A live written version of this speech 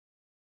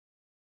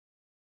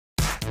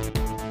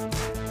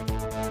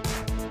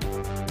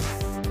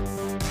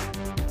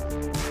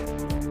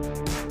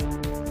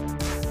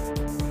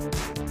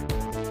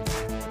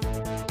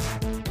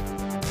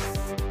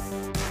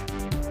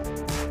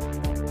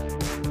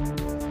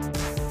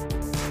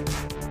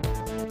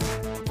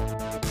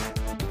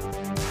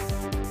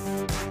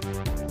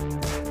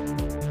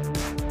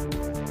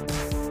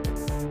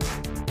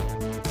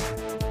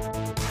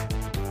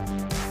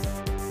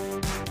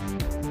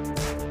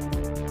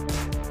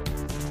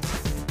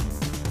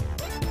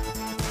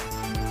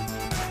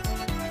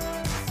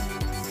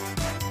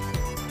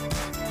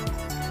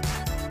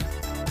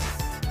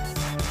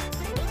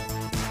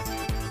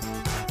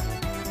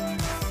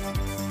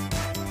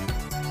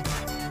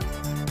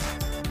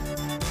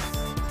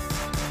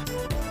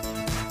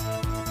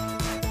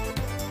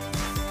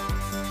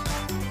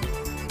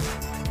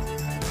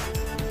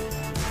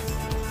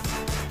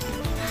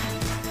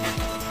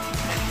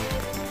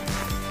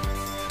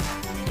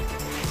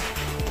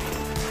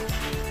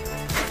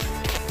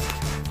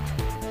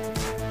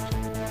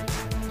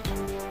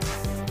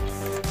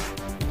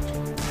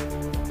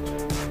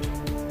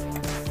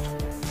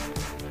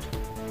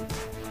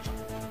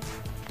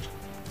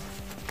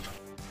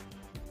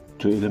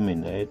To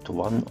eliminate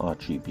one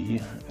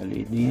RGB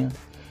LED,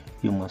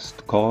 you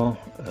must call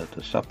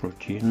the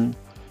subroutine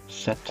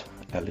set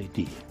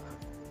LED.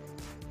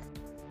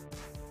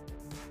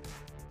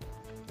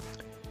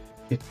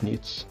 It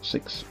needs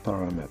 6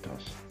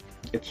 parameters.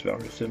 It's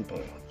very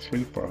simple.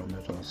 3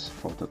 parameters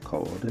for the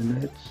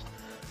coordinates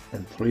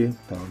and 3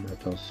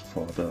 parameters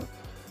for the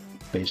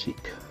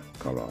basic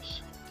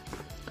colors.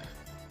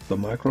 The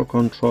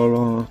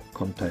microcontroller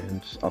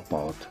contains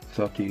about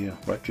 30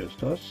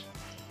 registers,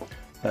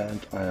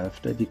 and I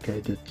have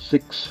dedicated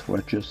 6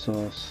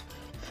 registers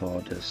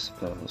for this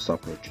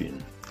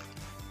subroutine.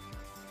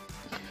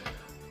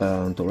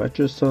 The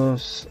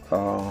registers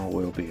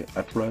will be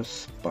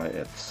addressed by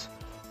its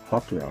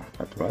hardware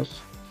address,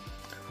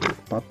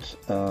 but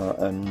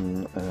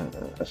an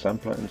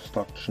assembler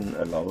instruction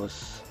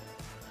allows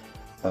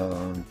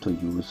to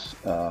use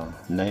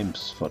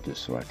names for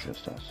these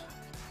registers.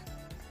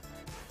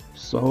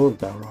 So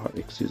there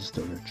exist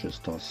the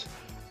registers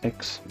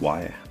X,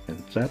 Y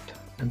and Z,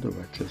 and the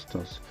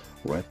registers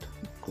red,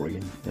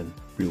 green and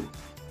blue.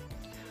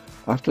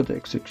 After the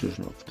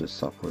execution of this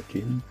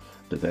subroutine,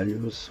 the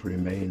values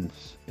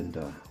remains in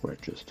the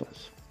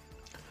registers.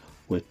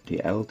 With the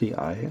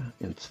LDI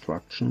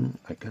instruction,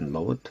 I can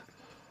load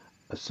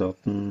a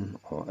certain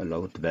or a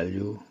load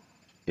value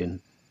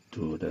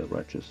into the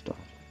register.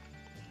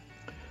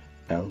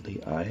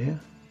 LDI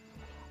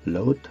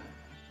load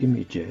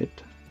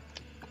immediate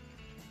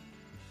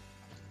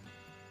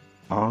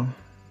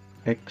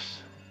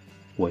RX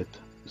with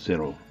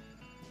 0.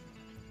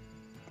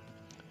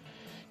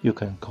 You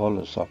can call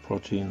a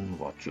subroutine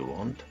what you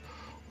want.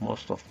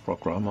 Most of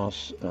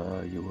programmers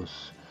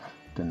use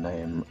the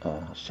name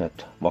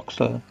set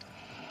voxel,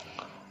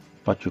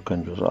 but you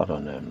can use other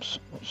names,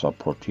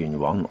 subroutine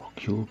 1 or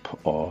cube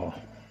or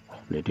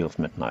Lady of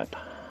Midnight.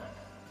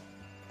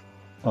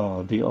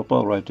 The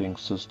operating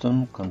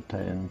system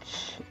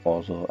contains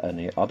also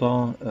any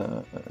other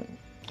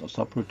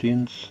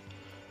subroutines.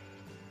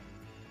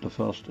 The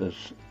first is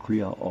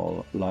clear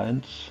all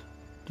lines.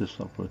 This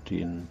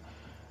subroutine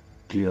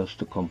clears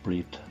the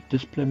complete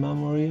display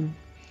memory.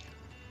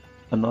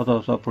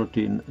 Another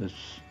subroutine is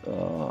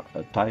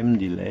a time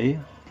delay.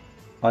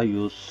 I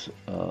use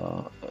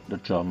the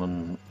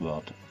German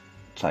word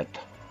Zeit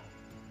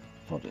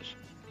for this.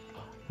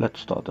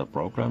 Let's start the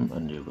program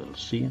and you will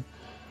see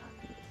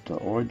the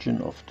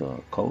origin of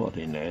the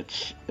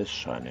coordinates is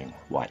shining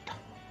white.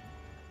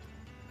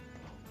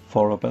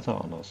 For a better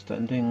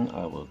understanding,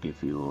 I will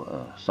give you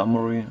a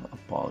summary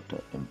about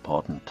the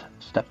important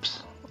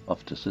steps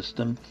of the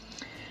system.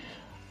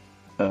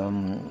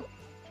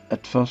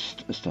 At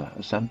first is the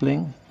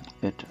assembling.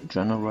 It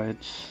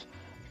generates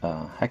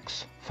a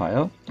hex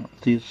file.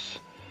 This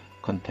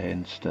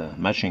contains the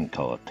meshing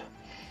code.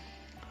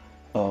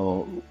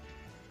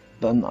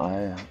 Then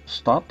I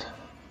start,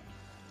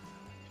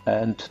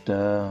 and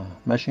the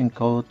meshing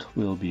code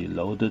will be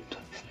loaded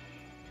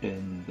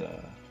in the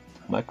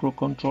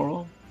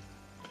microcontroller,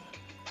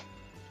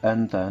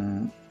 and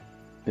then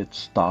it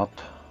start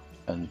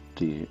and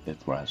the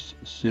address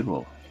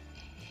 0.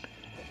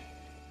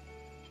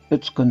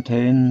 It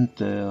contains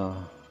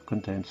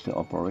the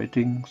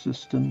operating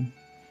system,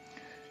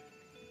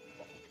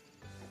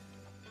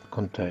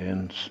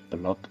 contains a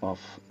lot of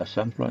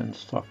assembler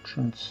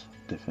instructions,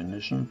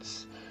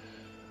 definitions,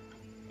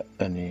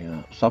 any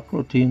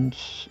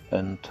subroutines,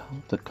 and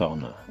the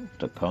kernel.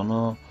 The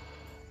kernel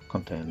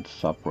contains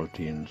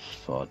subroutines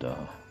for the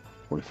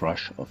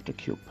refresh of the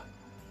cube.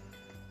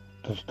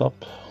 The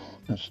stop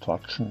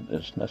instruction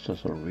is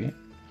necessary.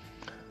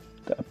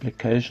 The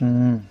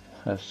application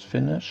has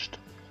finished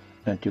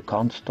and you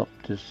can't stop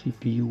the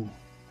CPU.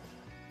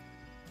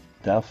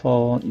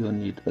 Therefore you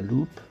need a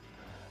loop,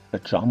 a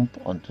jump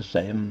on the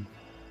same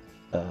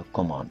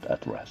command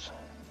address.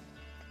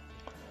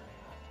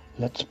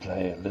 Let's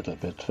play a little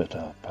bit with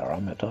the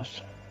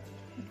parameters.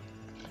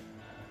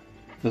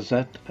 The Z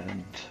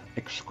and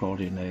X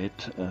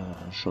coordinate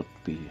should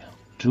be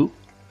 2,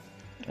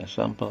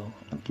 assemble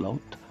and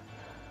load.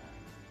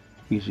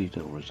 We see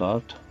the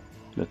result.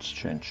 Let's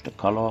change the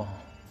color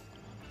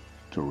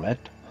to red.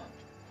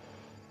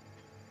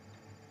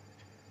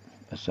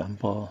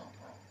 Assemble,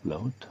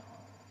 load.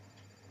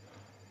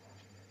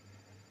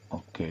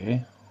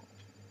 Okay.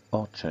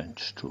 Or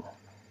change to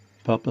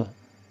purple.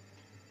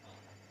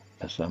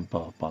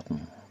 Assemble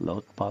button,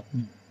 load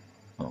button.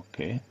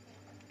 Okay.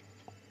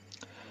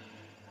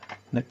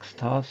 Next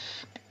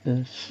task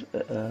is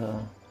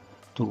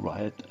to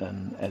write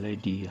an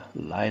LED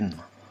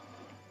line.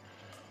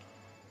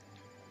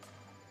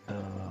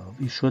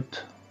 We should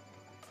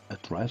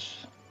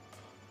address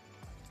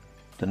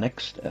the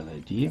next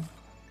LED.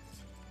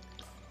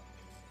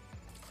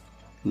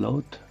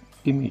 Load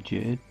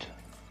immediate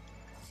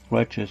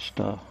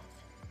register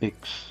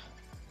X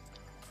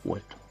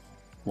with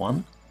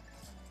 1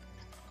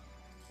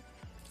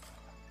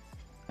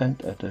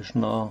 and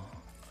additional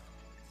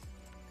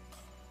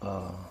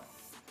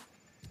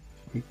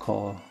we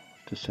call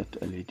the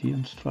set LED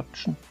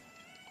instruction.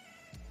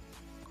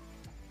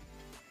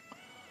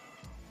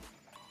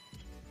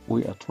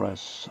 We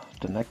address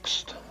the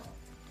next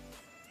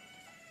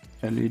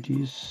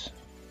LEDs.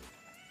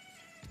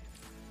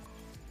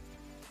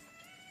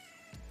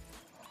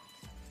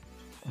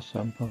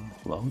 Assemble,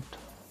 load,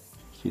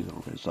 see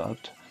the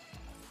result,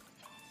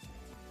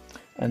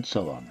 and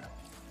so on.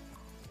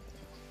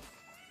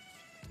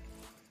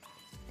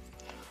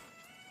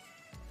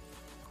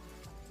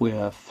 We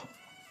have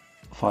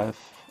 5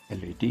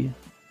 LED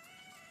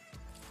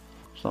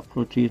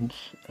subroutines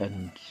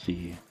and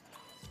the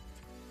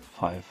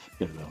 5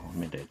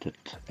 illuminated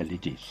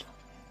LEDs.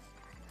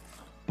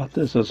 But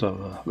this is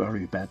a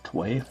very bad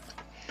way.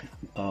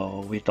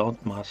 We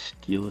don't must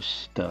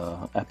use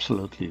the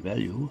absolutely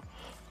value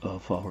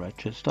for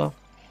register.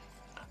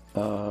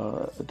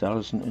 There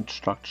is an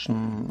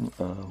instruction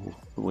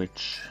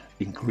which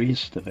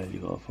increase the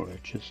value of a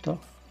register.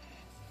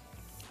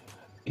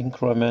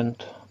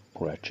 Increment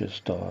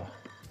register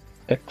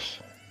X,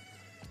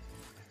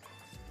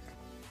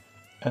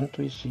 and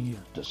we see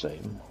the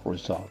same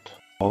result.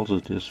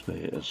 Also, this way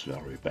is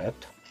very bad.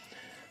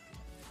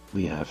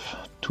 We have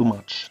too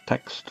much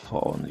text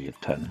for only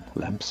 10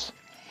 lamps,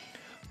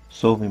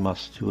 so we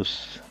must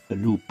use a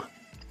loop.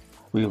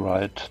 We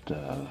write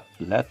the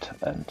LED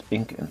and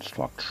ink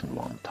instruction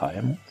one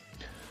time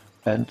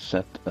and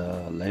set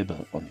a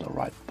label on the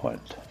right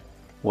point.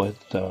 With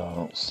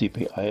the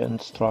CPI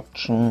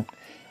instruction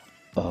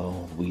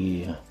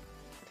we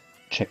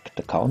check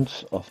the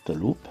counts of the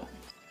loop,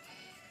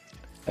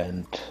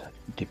 and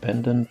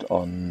dependent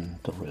on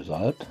the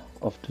result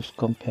of this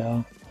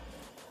compare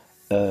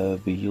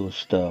we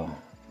use the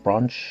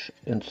branch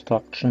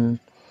instruction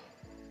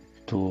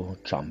to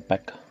jump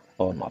back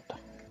or not.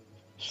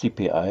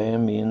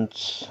 CPI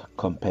means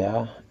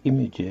compare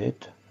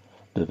immediate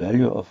the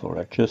value of a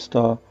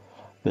register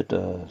with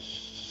a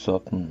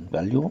certain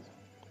value.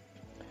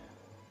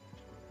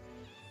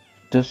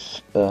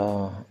 This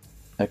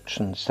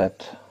action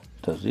set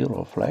the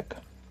 0 flag.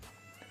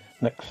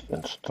 Next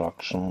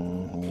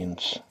instruction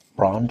means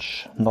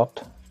branch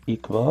not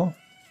equal,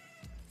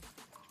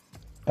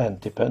 and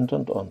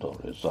dependent on the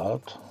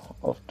result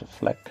of the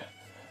flag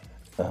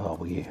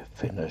we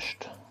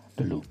finished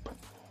the loop.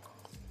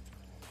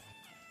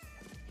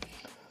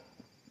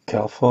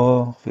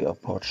 Careful, we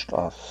approached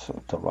us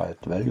the right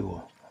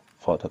value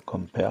for the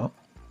compare.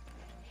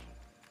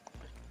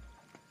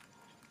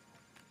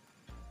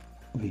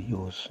 We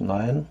use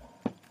 9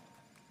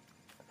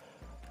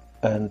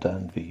 and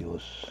then we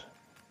use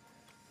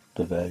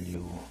the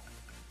value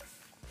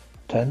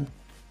 10.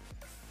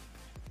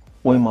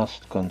 We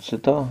must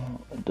consider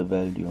the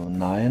value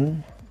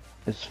 9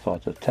 is for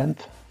the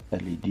 10th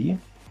LED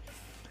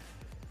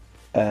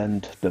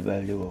and the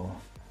value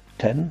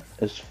 10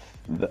 is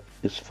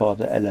for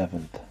the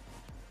 11th.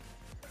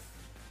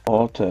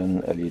 All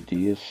 10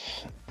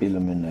 LEDs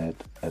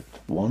illuminate at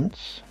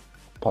once,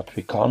 but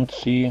we can't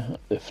see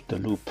if the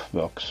loop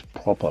works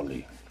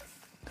properly.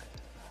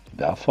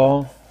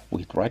 Therefore,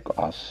 we drag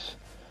us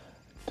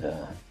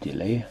the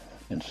delay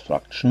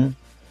instruction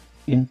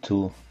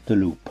into the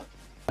loop.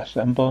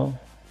 Assemble,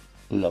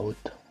 load,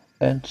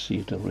 and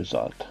see the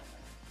result.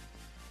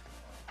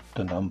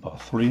 The number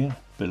 3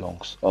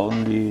 belongs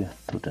only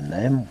to the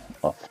name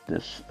of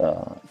this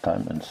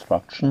time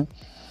instruction.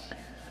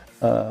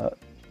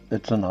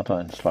 It's another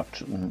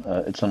instruction,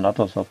 it's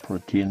another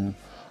subroutine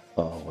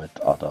with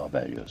other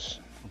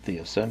values. The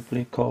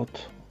assembly code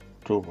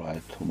to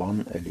write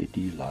one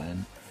LED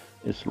line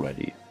is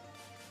ready.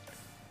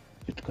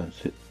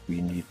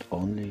 We need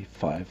only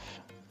 5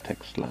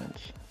 text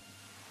lines.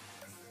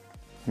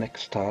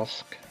 Next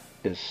task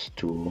is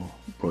to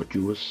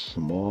produce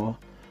more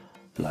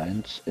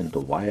lines in the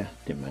Y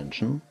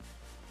dimension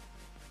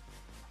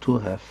to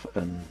have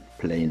a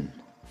plane.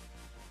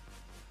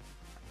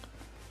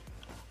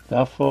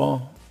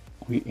 Therefore,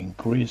 we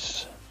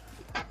increase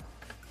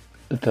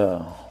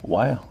the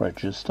Y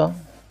register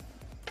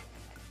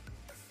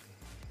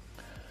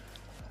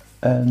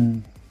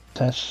and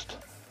test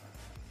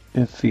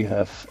if we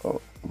have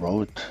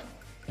wrote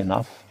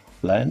enough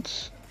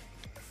lines.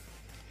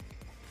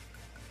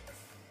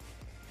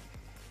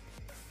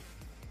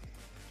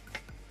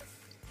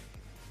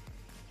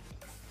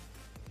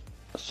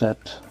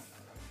 Set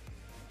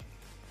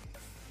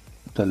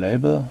the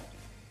label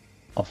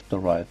of the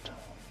right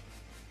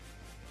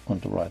on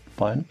the right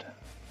point,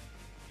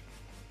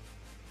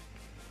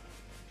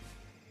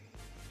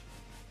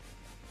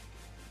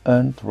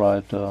 and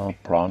write a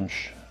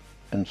branch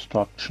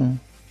instruction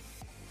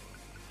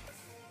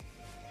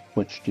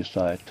which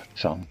decide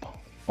jump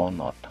or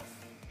not.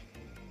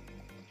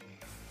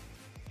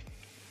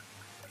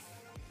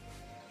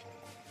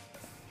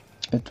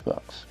 It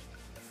works.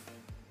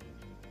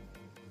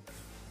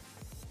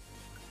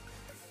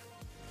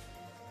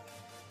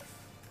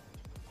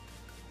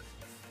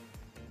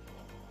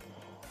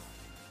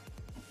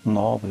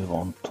 Now we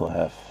want to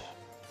have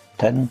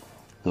 10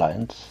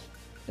 lines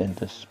in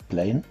this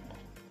plane.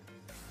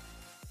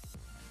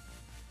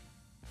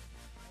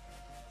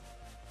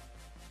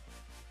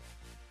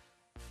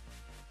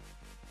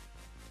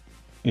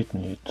 It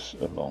needs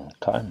a long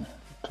time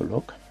to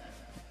look.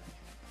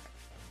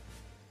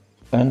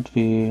 And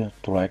we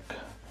drag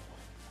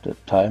the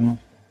time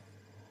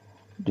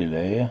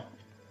delay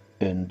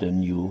in the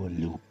new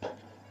loop.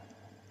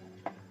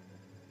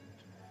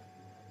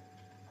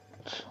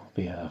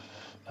 We have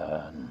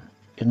an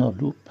inner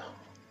loop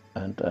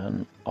and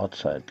an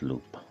outside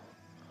loop.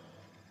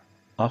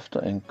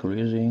 After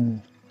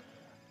increasing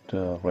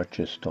the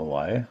register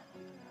Y,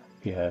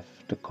 we have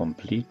the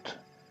complete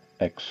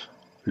X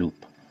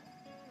loop.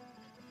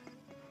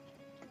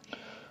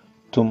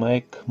 To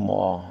make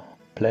more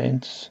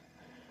planes,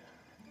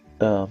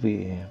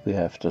 we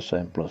have the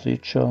same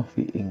procedure.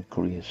 We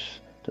increase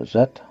the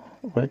Z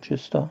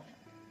register,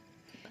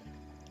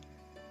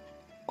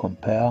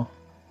 compare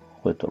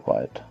with the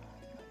right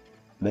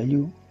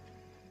value,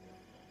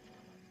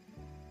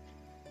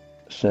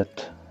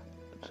 set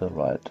the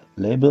right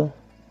label,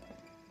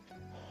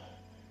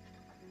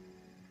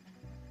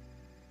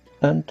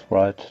 and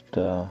write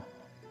the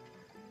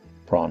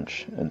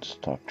branch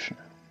instruction.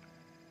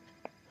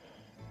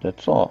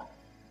 That's all.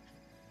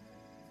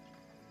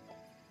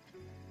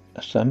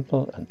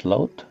 Assemble and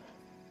load.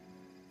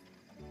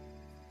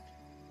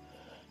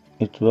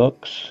 It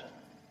works.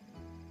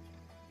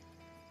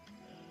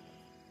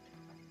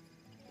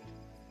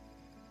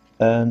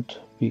 And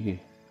we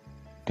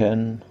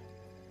can,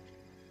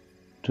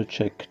 to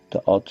check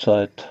the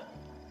outside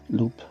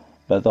loop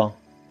better,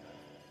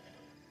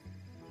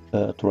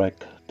 drag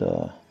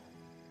the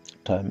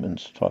time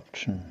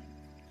instruction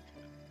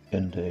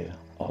in the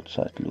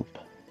outside loop.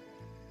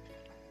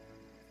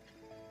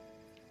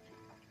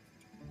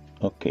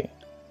 Okay.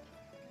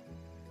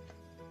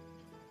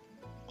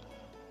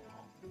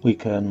 We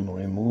can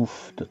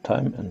remove the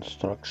time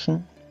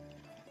instruction,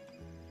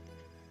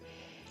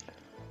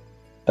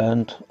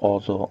 and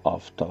also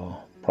after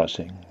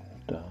pressing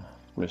the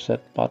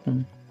reset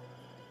button,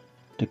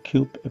 the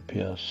cube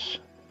appears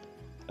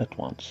at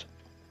once.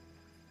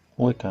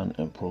 We can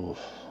improve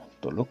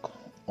the look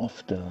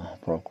of the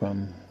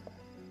program.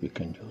 We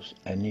can use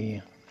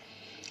any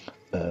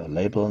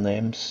label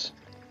names,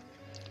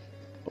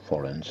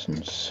 for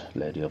instance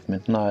Lady of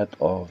Midnight,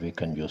 or we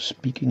can use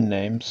speaking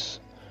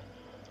names.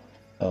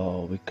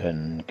 We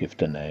can give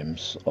the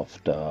names of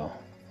the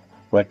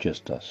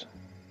registers.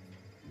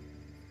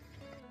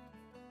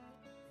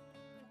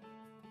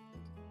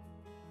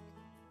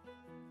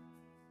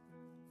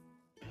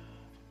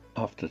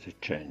 After the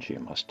change, you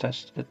must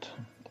test it,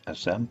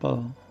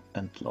 assemble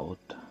and load,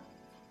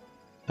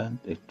 and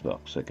it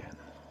works again.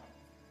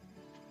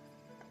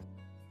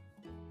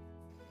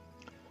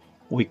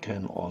 We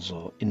can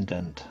also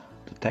indent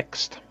the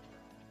text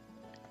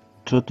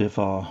to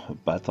differ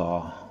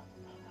better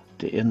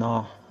the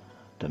inner,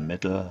 the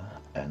middle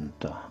and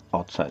the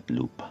outside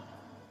loop.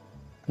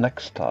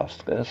 Next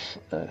task is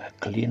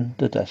clean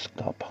the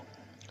desktop.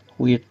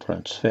 We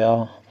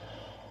transfer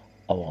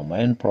our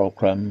main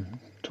program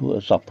to a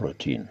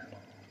subroutine.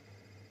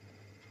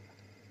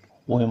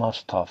 We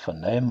must have a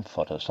name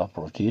for the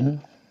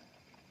subroutine.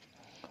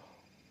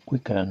 We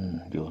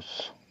can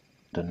use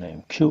the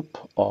name Cube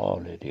or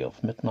Lady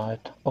of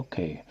Midnight.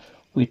 Okay,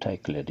 we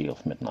take Lady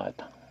of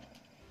Midnight.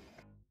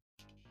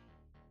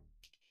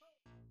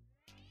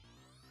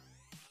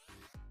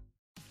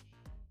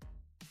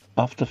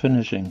 After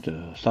finishing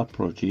the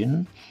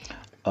subroutine,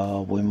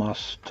 we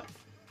must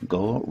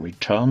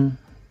return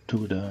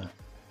to the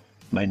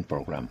main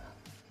program.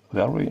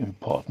 Very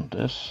important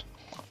is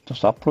the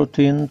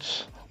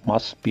subroutines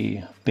must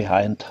be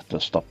behind the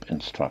stop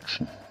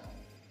instruction.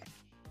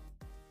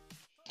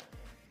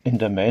 In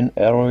the main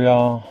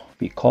area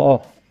we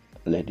call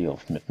Lady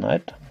of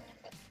Midnight.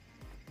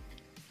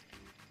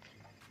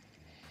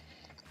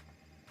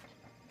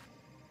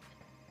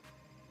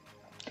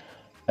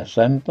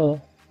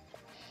 Assemble,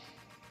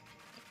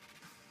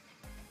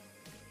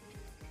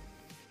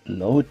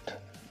 load,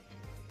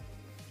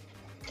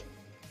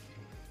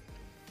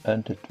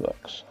 and it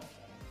works.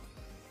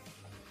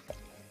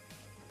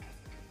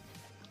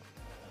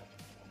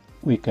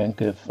 We can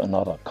give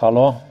another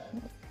color.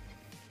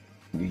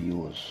 We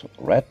use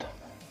red.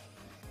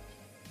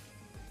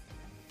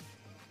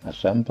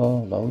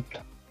 Assemble, load,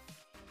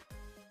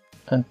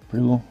 and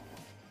blue.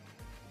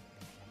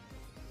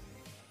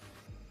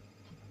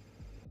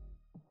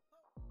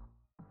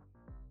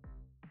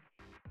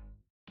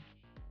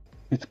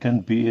 It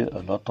can be a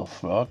lot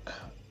of work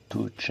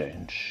to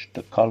change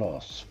the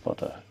colors for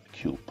the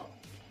cube.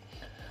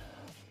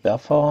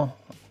 Therefore,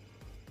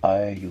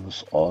 I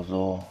use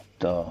also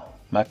the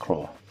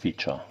macro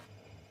feature.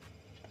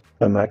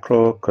 The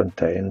macro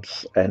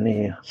contains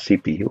any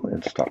CPU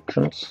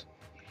instructions.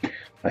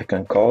 I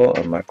can call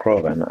a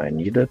macro when I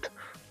need it,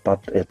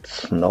 but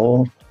it's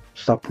no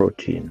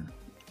subroutine.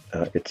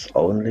 It's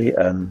only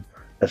an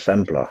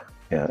assembler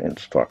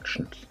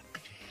instructions.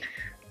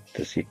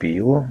 The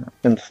CPU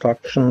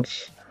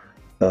instructions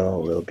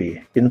will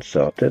be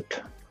inserted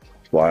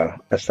while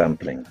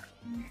assembling.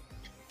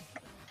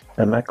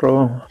 A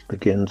macro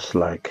begins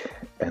like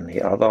any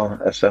other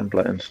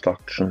assembler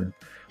instruction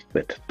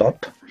with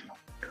dot,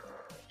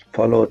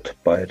 followed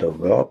by the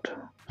word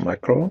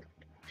macro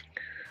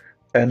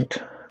and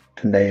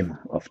the name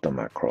of the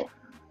macro.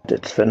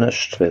 It's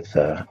finished with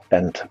the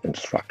end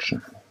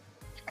instruction.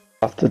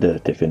 After the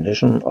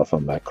definition of a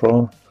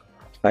macro,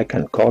 I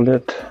can call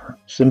it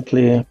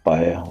simply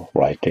by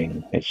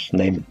writing its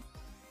name.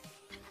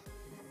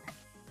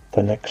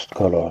 The next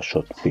color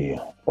should be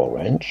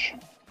orange,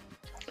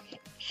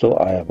 so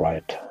I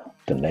write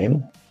the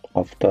name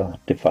of the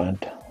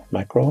defined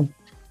macro,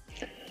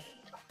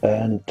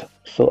 and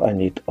so I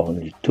need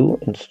only 2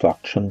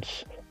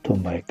 instructions to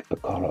make a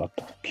colored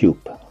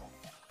cube.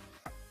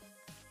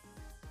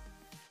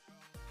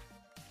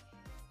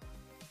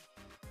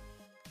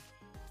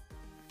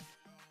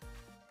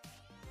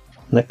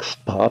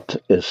 Next part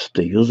is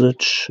the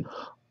usage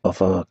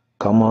of a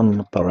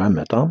common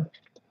parameter.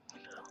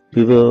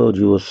 We will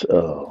use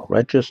a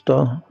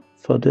register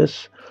for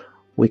this.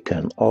 We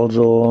can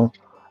also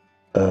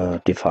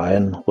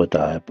define with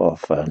the help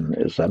of an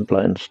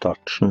assembler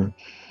instruction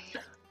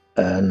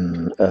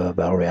a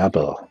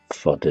variable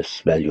for this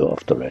value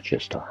of the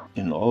register.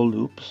 In all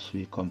loops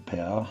we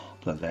compare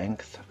the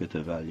length with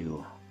the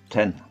value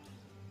 10.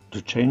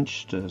 To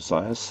change the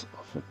size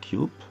of a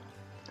cube,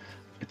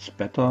 it's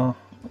better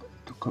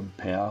to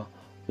compare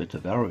with the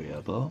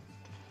variable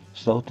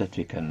so that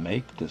we can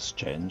make this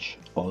change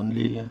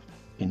only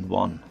in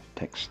one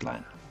text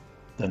line.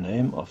 The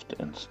name of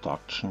the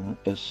instruction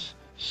is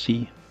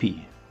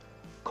CP.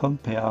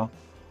 Compare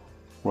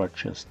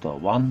register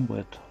 1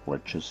 with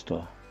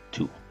register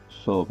 2.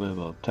 So we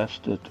will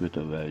test it with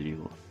the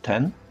value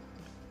 10.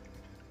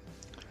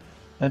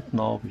 And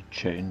now we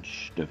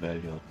change the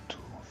value to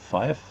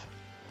 5.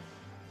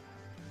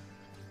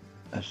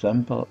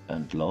 Assemble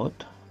and load,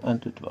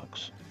 and it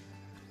works.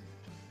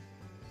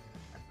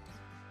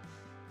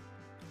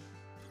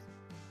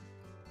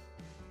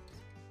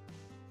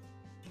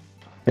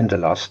 In the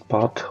last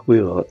part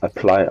we will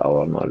apply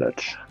our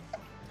knowledge.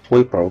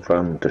 We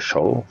program the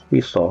show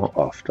we saw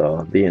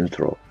after the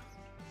intro.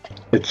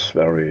 It's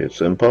very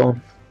simple.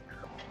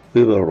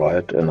 We will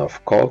write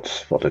enough codes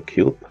for the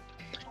cube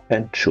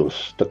and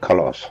choose the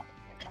colors.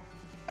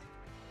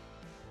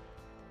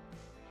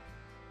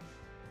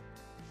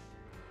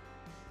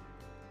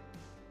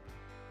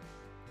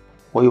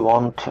 We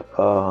want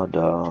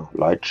the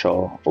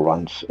lightshow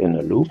runs in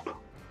a loop,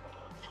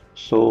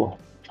 so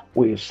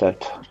we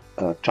set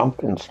a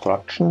jump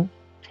instruction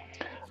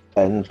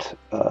and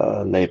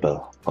a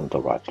label on the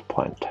right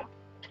point.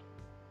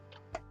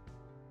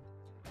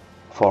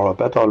 For a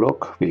better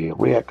look, we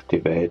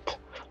reactivate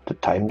the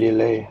time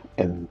delay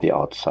in the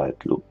outside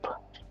loop.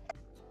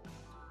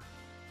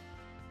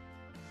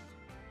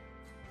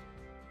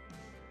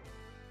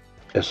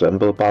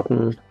 Assemble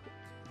button,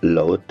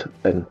 load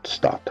and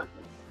start.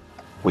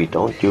 We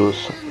don't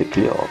use the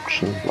clear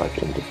option like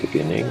in the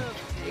beginning.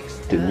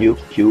 The new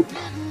cube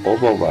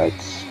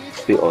overrides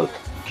the old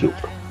cube.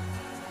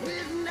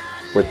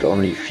 With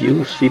only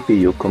few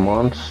CPU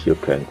commands you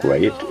can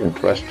create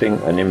interesting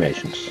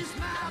animations.